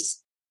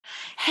hobbies,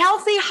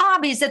 healthy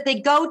hobbies that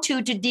they go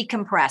to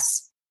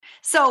decompress.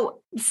 So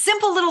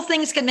simple little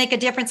things can make a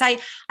difference. I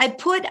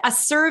put a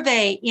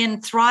survey in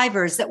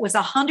Thrivers that was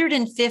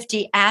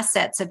 150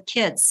 assets of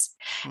kids.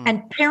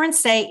 And parents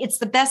say it's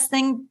the best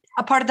thing,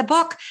 a part of the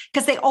book,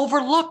 because they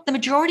overlooked the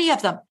majority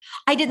of them.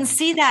 I didn't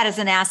see that as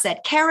an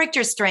asset.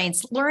 Character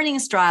strengths, learning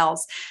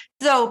styles.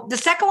 So the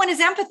second one is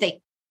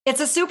empathy.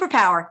 It's a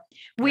superpower.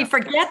 We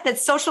forget that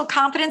social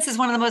confidence is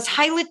one of the most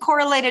highly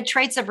correlated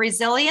traits of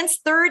resilience.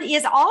 Third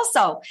is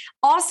also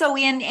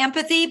in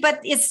empathy, but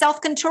it's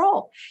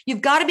self-control.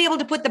 You've got to be able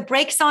to put the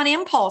brakes on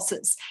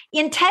impulses.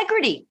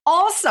 Integrity,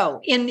 also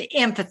in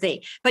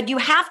empathy, but you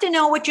have to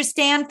know what you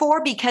stand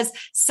for because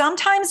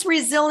sometimes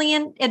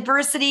resilient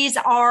adversities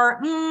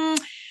are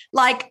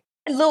like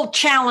little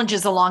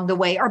challenges along the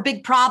way or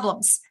big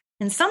problems.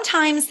 And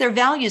sometimes they're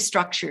value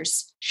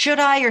structures. Should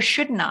I or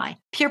shouldn't I?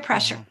 Peer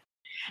pressure.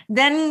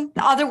 Then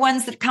the other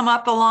ones that come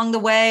up along the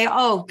way,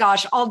 oh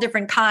gosh, all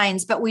different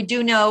kinds. But we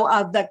do know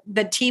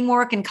the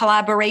teamwork and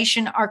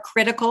collaboration are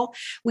critical.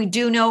 We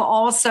do know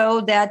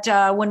also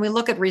that when we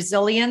look at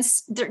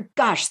resilience,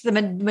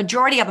 the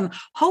majority of them,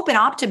 hope and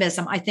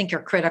optimism, I think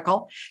are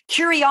critical.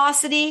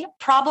 Curiosity,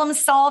 problem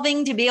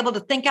solving, to be able to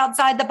think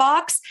outside the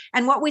box.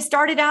 And what we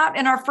started out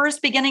in our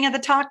first beginning of the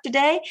talk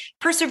today,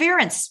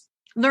 perseverance.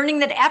 Learning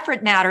that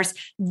effort matters.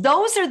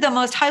 Those are the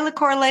most highly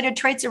correlated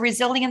traits of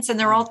resilience, and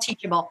they're all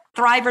teachable.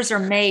 Thrivers are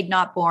made,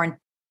 not born.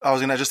 I was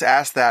going to just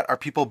ask that. Are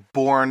people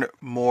born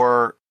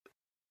more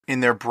in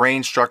their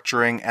brain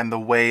structuring and the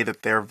way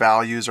that their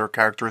values or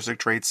characteristic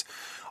traits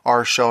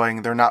are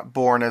showing? They're not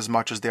born as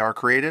much as they are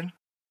created?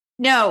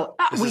 No.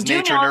 This is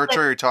nature,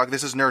 nurture.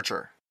 This is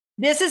nurture.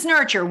 This is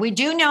nurture. We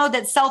do know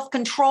that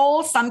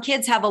self-control, some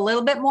kids have a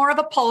little bit more of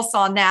a pulse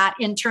on that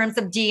in terms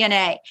of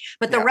DNA.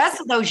 But the rest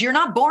of those, you're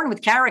not born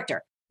with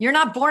character. You're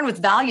not born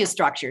with value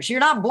structures. You're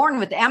not born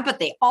with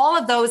empathy. All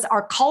of those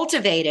are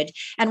cultivated.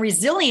 And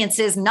resilience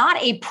is not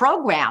a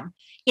program.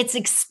 It's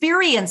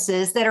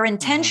experiences that are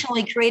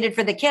intentionally created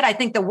for the kid. I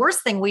think the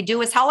worst thing we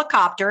do is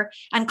helicopter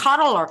and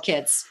coddle our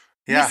kids.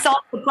 We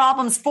solve the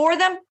problems for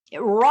them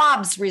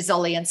robs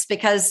resilience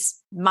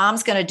because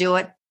mom's going to do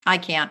it. I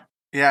can't.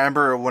 Yeah, I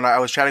remember when I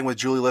was chatting with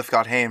Julie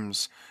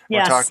Lithcott-Hames, we're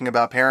Yes. talking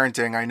about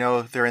parenting. I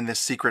know they're in this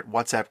secret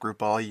WhatsApp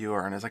group, all you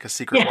are, and it's like a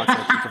secret Yeah.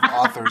 WhatsApp group of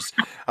authors.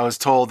 I was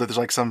told that there's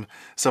like some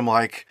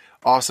like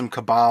awesome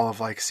cabal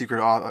of like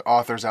secret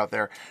authors out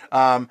there.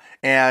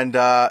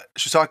 And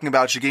she's talking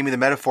about, she gave me the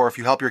metaphor, if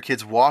you help your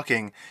kids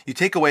walking, you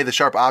take away the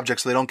sharp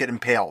objects so they don't get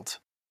impaled.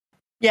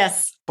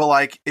 Yes. But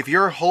like if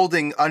you're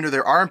holding under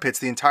their armpits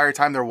the entire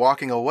time they're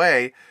walking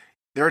away,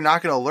 they're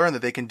not going to learn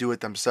that they can do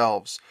it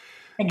themselves.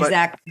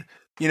 Exactly. But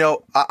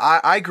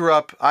I grew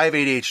up, I have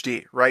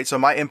ADHD, right? So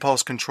my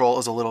impulse control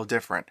is a little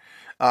different.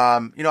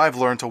 I've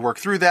learned to work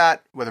through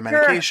that, whether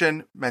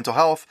medication, mental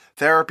health,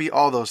 therapy,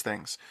 all those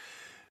things.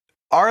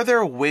 Are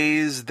there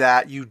ways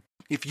that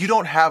if you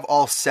don't have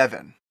all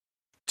 7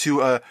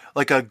 to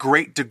a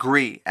great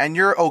degree and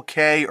you're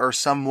okay or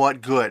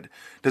somewhat good,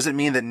 does it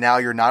mean that now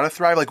you're not a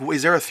thrive? Like,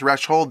 is there a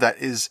threshold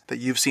that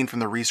you've seen from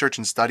the research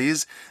and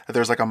studies that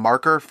there's like a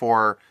marker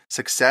for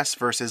success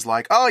versus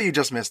like, oh, you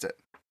just missed it?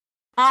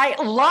 I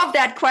love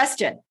that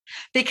question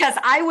because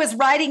I was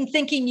writing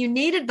thinking you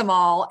needed them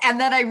all. And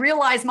then I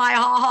realized my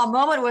aha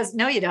moment was,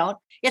 no, you don't.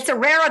 It's a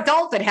rare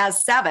adult that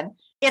has 7.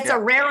 It's a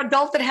rare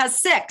adult that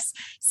has 6.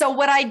 So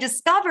what I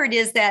discovered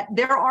is that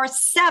there are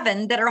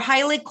 7 that are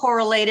highly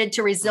correlated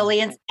to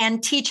resilience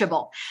and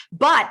teachable.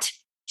 But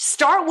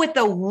start with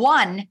the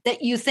one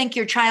that you think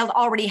your child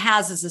already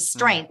has as a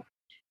strength,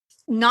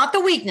 not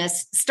the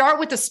weakness. Start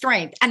with the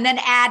strength and then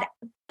add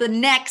the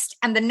next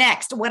and the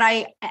next. What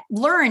I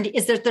learned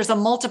is that there's a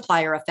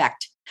multiplier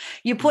effect.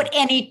 You put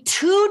any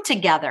 2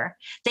 together,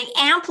 they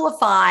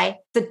amplify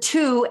the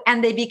 2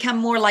 and they become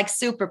more like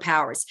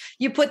superpowers.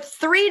 You put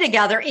 3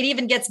 together, it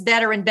even gets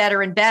better and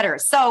better and better.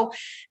 So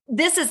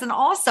this is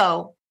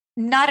also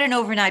not an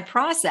overnight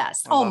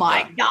process. Oh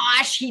my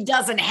gosh, he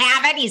doesn't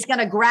have it. He's going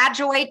to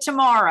graduate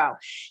tomorrow.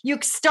 You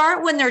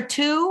start when they're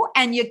 2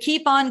 and you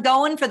keep on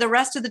going for the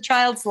rest of the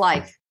child's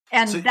life.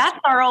 And that's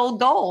our old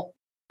goal.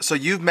 So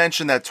you've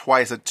mentioned that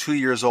twice, that 2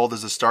 years old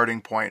is a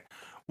starting point.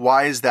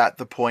 Why is that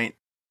the point?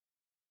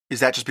 Is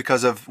that just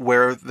because of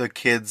where the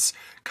kid's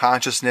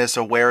consciousness,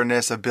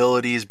 awareness,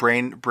 abilities,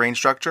 brain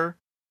structure?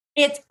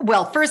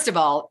 Well, first of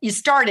all, you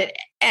start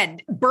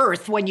at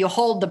birth when you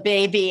hold the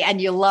baby and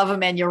you love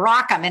them and you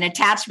rock them. And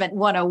attachment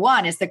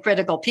 101 is the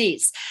critical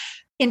piece.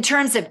 In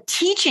terms of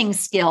teaching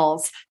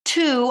skills,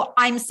 2,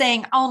 I'm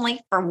saying only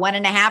for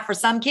 1.5 for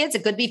some kids.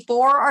 It could be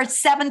 4 or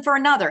 7 for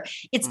another.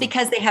 It's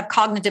because they have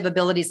cognitive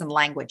abilities in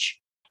language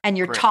and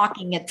you're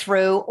talking it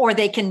through, or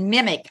they can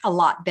mimic a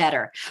lot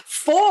better.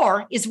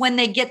 4 is when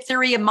they get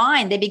theory of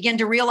mind. They begin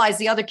to realize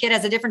the other kid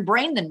has a different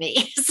brain than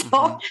me.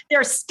 So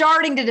they're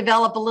starting to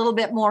develop a little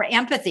bit more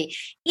empathy.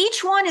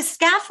 Each one is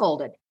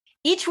scaffolded.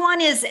 Each one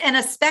is in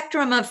a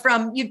spectrum of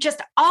from you just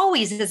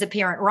always as a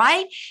parent,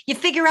 right? You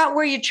figure out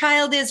where your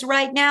child is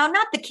right now,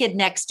 not the kid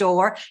next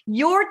door,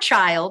 your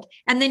child.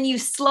 And then you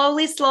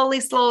slowly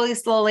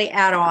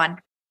add on.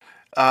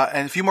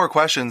 And a few more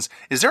questions.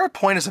 Is there a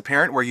point as a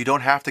parent where you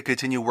don't have to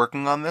continue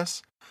working on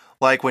this?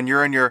 Like when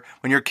your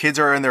kids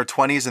are in their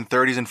 20s and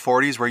 30s and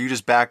 40s where you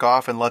just back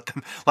off and let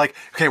them like,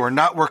 okay, we're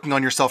not working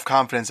on your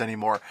self-confidence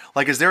anymore.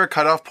 Like, is there a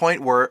cutoff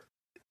point where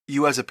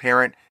you as a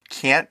parent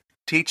can't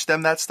teach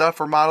them that stuff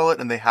or model it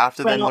and they have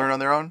to then learn on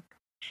their own?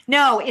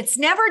 No, it's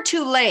never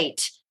too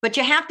late, but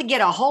you have to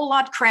get a whole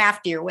lot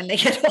craftier when they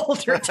get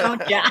older,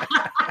 don't you?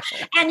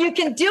 And you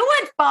can do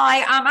it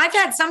by, I've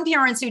had some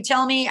parents who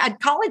tell me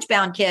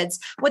college-bound kids,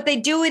 what they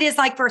do it is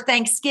like for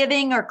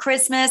Thanksgiving or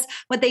Christmas,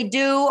 what they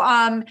do,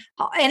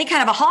 any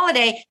kind of a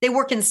holiday, they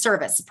work in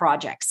service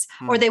projects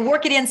or they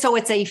work it in so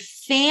it's a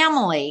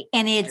family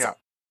and it's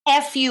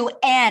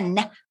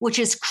FUN, which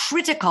is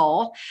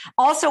critical.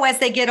 Also, as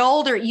they get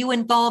older, you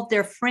involve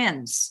their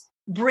friends,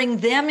 bring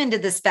them into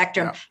the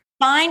spectrum. Yeah.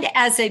 Find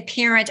as a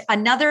parent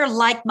another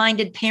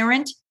like-minded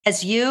parent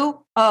as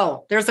you.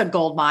 Oh, there's a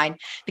gold mine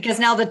because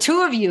now the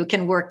 2 of you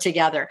can work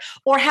together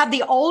or have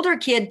the older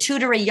kid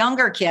tutor a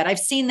younger kid. I've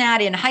seen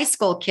that in high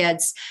school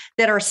kids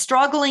that are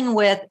struggling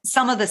with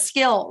some of the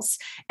skills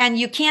and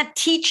you can't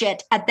teach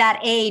it at that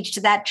age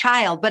to that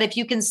child. But if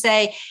you can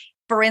say,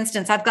 for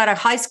instance, I've got a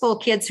high school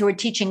kids who are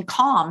teaching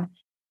calm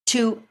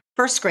to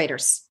first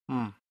graders.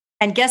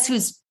 And guess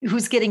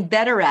who's getting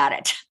better at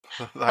it?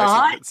 The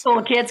high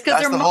school kids.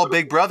 That's the whole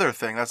big brother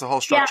thing. That's the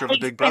whole structure of the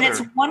big brother. And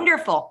it's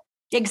wonderful.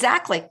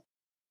 Exactly.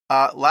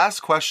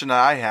 Last question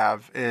I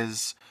have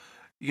is,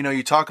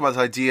 you talk about this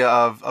idea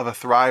of a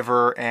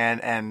thriver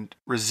and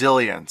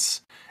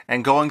resilience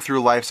and going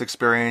through life's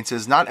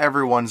experiences. Not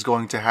everyone's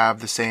going to have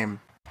the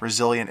same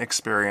resilient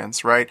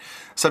experience, right?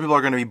 Some people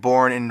are going to be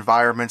born in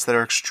environments that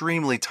are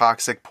extremely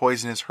toxic,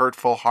 poisonous,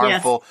 hurtful,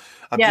 harmful,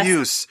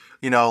 abuse,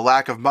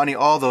 lack of money,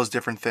 all those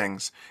different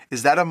things.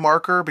 Is that a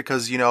marker?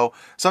 Because,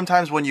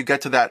 sometimes when you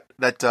get to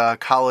that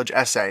college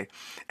essay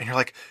and you're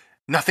like,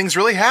 nothing's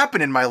really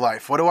happened in my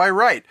life. What do I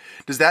write?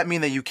 Does that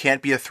mean that you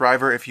can't be a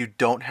thriver if you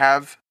don't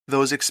have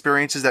those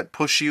experiences that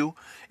push you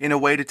in a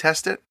way to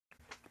test it?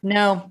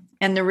 No.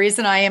 And the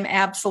reason I am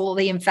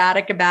absolutely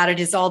emphatic about it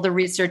is all the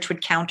research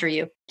would counter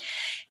you.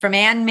 From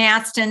Ann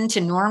Maston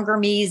to Norm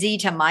Gurmese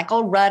to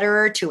Michael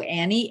Rudder to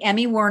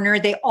Emmy Werner,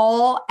 they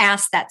all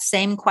asked that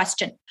same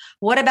question.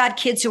 What about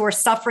kids who are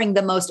suffering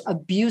the most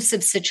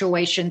abusive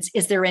situations?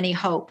 Is there any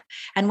hope?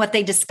 And what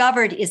they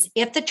discovered is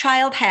if the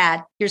child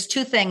had, here's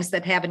two things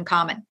that have in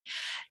common.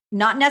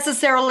 Not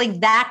necessarily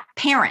that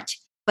parent,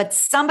 but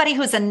somebody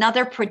who's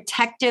another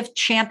protective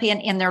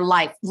champion in their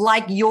life,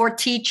 like your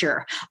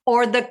teacher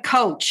or the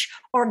coach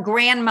or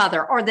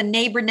grandmother or the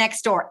neighbor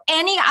next door,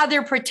 any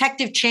other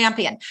protective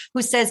champion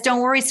who says, don't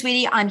worry,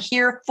 sweetie, I'm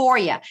here for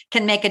you,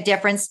 can make a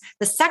difference.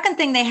 The second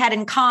thing they had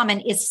in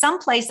common is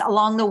someplace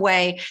along the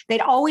way, they'd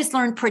always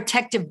learned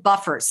protective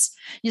buffers.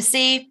 You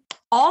see,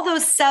 all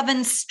those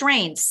 7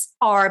 strengths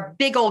are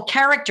big old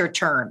character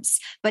terms,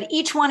 but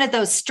each one of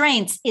those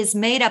strengths is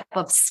made up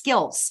of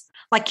skills.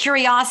 Like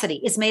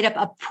curiosity is made up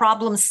of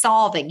problem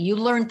solving. You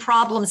learn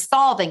problem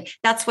solving.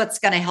 That's what's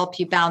going to help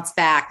you bounce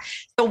back.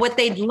 So what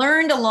they'd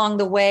learned along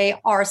the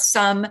way are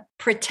some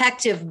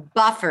protective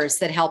buffers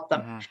that help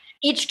them. Mm-hmm.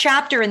 Each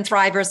chapter in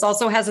Thrivers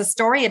also has a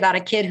story about a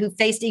kid who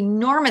faced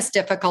enormous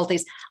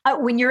difficulties.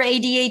 When your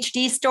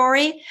ADHD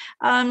story,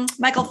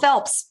 Michael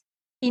Phelps,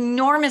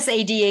 enormous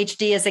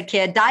ADHD as a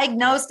kid,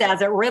 diagnosed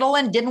as it,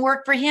 Ritalin didn't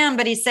work for him.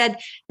 But he said,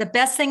 the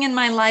best thing in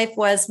my life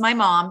was my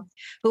mom,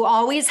 who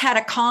always had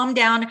to calm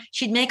down.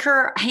 She'd make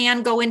her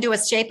hand go into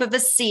a shape of a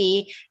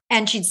C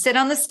and she'd sit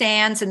on the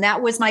stands. And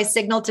that was my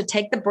signal to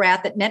take the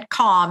breath. It meant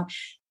calm.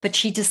 But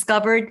she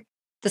discovered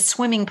the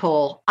swimming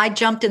pool. I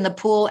jumped in the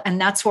pool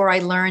and that's where I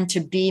learned to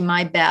be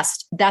my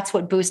best. That's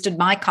what boosted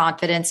my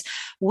confidence.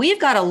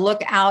 We've got to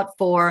look out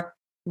for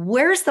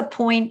where's the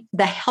point,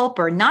 the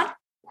helper, not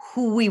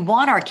who we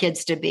want our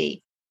kids to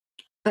be,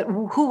 but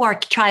who our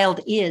child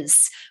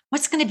is.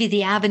 What's going to be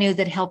the avenue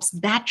that helps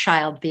that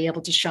child be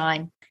able to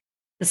shine?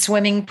 The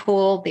swimming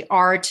pool, the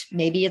art,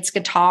 maybe it's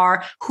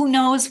guitar, who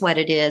knows what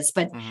it is.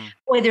 But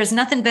boy, there's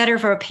nothing better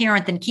for a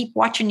parent than keep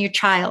watching your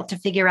child to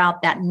figure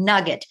out that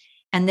nugget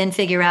and then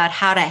figure out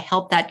how to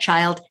help that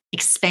child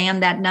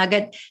expand that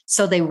nugget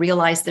so they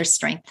realize their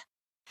strength.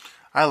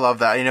 I love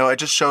that. It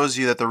just shows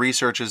you that the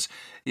research is,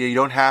 you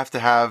don't have to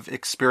have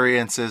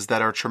experiences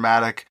that are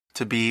traumatic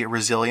to be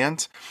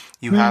resilient.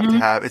 You have to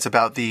have, it's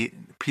about the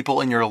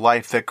people in your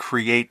life that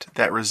create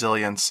that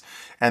resilience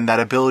and that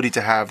ability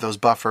to have those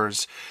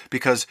buffers,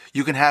 because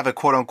you can have a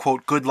quote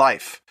unquote good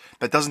life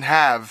that doesn't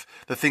have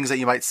the things that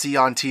you might see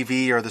on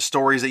TV or the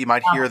stories that you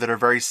might hear that are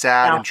very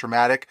sad and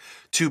traumatic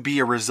to be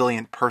a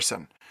resilient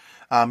person.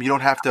 You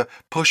don't have to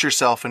push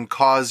yourself and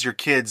cause your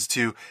kids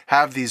to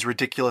have these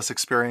ridiculous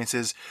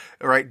experiences,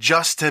 right?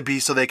 Just to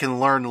be so they can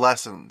learn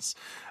lessons.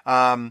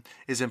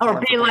 Is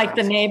important. Or be like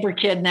the neighbor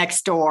kid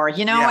next door.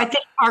 I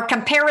think our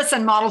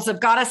comparison models have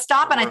got to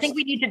stop. And I think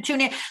we need to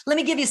tune in. Let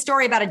me give you a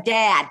story about a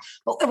dad.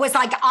 It was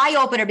like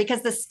eye-opener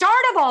because the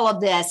start of all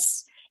of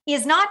this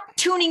is not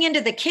tuning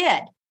into the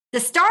kid. The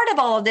start of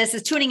all of this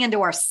is tuning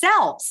into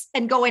ourselves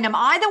and going, am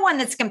I the one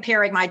that's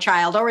comparing my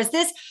child? Or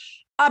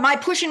am I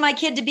pushing my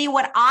kid to be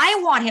what I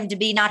want him to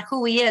be, not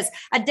who he is?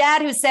 A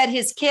dad who said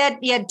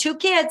he had 2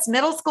 kids,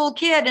 middle school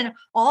kid, and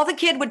all the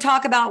kid would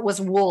talk about was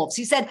wolves.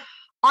 He said,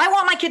 I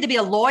want my kid to be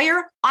a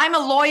lawyer. I'm a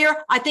lawyer.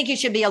 I think he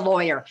should be a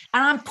lawyer.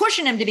 And I'm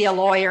pushing him to be a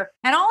lawyer.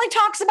 And all he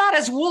talks about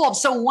is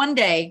wolves. So one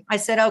day I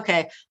said,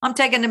 okay, I'm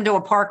taking him to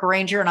a park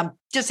ranger and I'm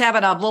just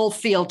having a little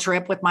field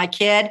trip with my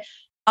kid.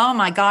 Oh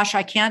my gosh,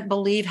 I can't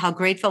believe how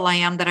grateful I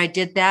am that I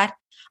did that.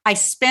 I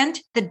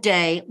spent the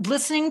day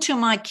listening to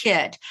my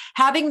kid,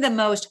 having the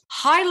most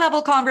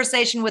high-level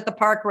conversation with the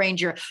park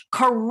ranger,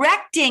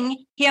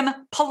 correcting him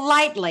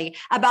politely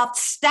about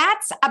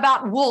stats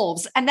about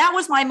wolves. And that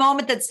was my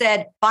moment that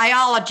said,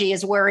 biology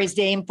is where he's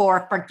aimed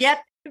for.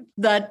 Forget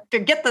the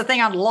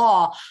thing on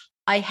law.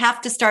 I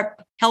have to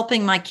start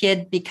helping my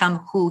kid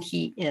become who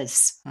he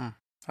is.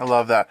 I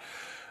love that.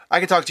 I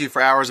could talk to you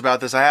for hours about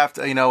this. I have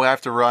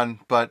to run.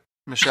 But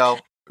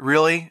Michele,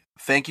 really,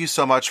 thank you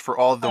so much for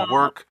all the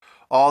work,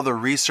 all the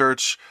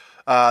research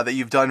that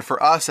you've done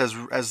for us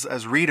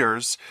as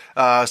readers,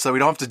 so we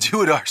don't have to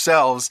do it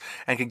ourselves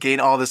and can gain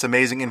all this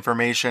amazing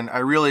information. I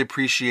really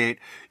appreciate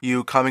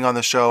you coming on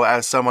the show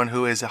as someone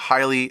who is a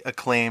highly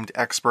acclaimed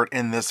expert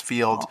in this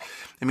field.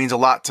 It means a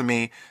lot to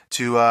me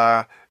to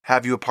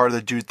have you a part of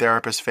the Dude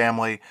Therapist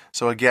family.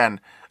 So again,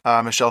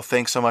 Michele,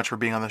 thanks so much for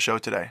being on the show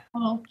today.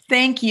 Oh,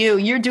 thank you.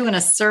 You're doing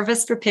a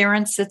service for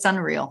parents. It's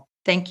unreal.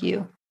 Thank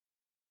you.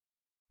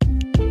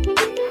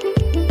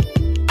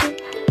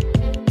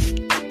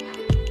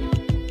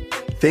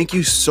 Thank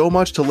you so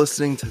much to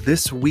listening to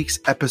this week's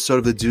episode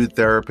of The Dude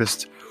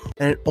Therapist.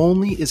 And it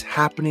only is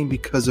happening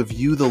because of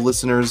you, the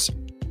listeners,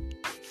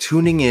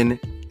 tuning in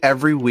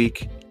every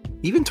week,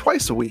 even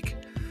twice a week,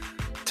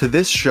 to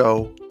this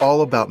show all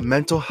about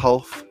mental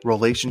health,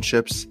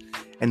 relationships,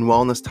 and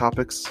wellness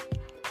topics.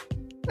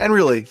 And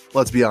really,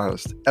 let's be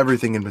honest,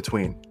 everything in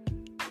between.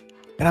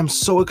 And I'm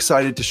so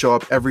excited to show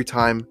up every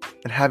time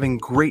and having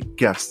great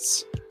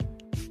guests.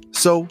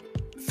 So,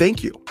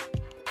 thank you.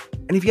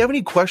 And if you have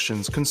any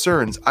questions,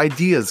 concerns,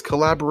 ideas,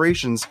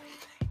 collaborations,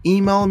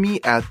 email me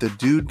at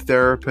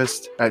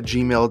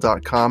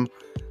thedudetherapist@gmail.com.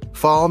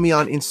 Follow me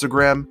on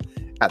Instagram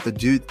at The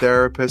Dude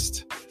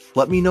Therapist.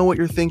 Let me know what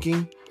you're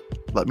thinking.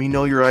 Let me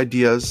know your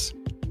ideas.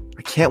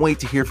 I can't wait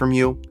to hear from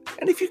you.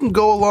 And if you can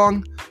go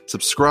along,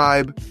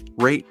 subscribe,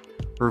 rate,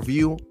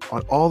 review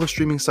on all the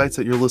streaming sites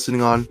that you're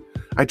listening on.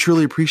 I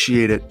truly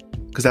appreciate it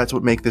because that's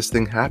what makes this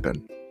thing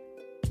happen.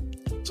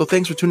 So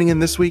thanks for tuning in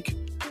this week,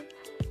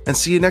 and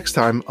see you next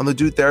time on the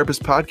Dude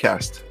Therapist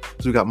podcast,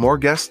 because we got more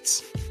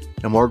guests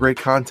and more great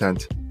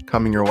content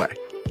coming your way.